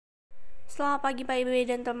Selamat pagi Pak Ibu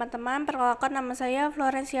dan teman-teman. Perkenalkan, nama saya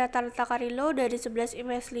Florensia Talitha Carrillo dari 11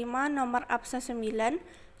 IPS 5 nomor absen 9.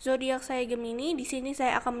 Zodiak saya Gemini. Di sini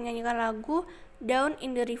saya akan menyanyikan lagu Down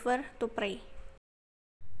in the River to Pray.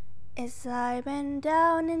 As I went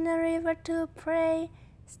down in the river to pray,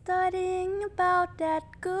 studying about that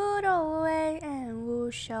good old way, and who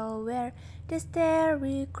shall wear the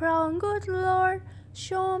starry crown? Good Lord,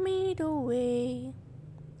 show me the way.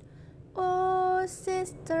 Oh,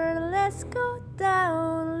 sister, let's go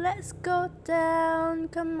down,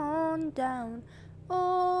 come on down.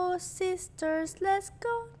 Oh, sisters, let's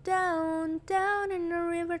go down in the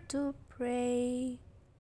river to pray.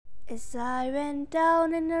 As I went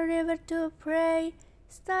down in the river to pray,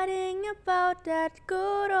 studying about that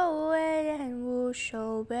good old way, and who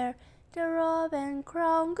shall wear the robe and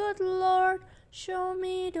crown? Good Lord, show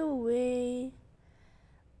me the way.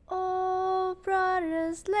 Oh,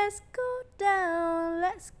 brothers, let's go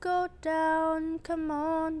down, come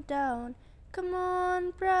on down. Come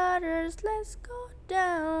on, brothers, let's go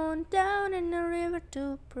down in the river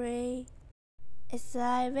to pray. As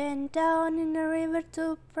I went down in the river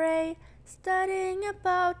to pray, studying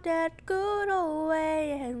about that good old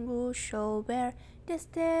way, and who shall wear the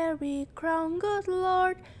starry crown? Good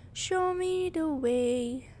Lord, show me the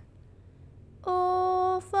way.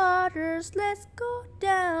 Oh, fathers, let's go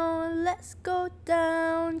down,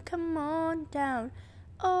 come on down.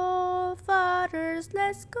 Oh, fathers,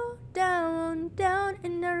 let's go down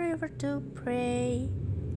in the river to pray.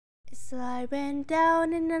 As I went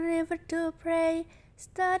down in the river to pray,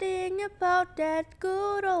 studying about that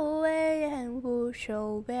good old way, and who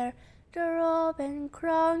shall wear the robe and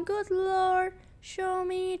crown? Good Lord, show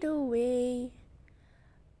me the way.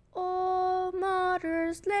 Oh,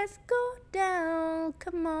 mothers, let's go down,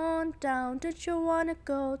 come on down. Don't you wanna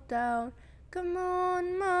go down? Come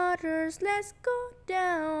on, mothers, let's go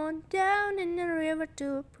down in the river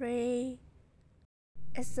to pray.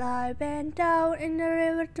 As I went down in the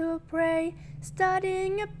river to pray,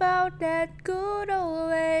 studying about that good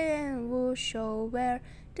old way, and who shall wear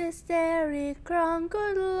the starry crown?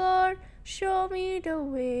 Good Lord, show me the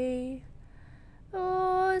way.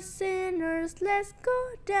 Oh, sinners, let's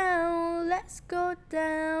go down,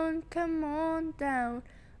 come on down.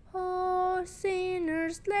 Oh,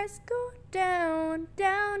 sinners, let's go down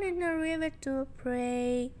in the river to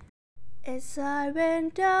pray. As I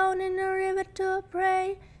went down in the river to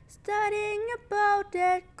pray, studying about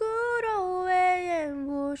that good old way,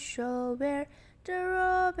 and who shall wear the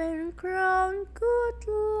robe and crown? Good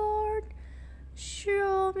Lord,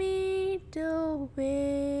 show me the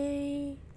way.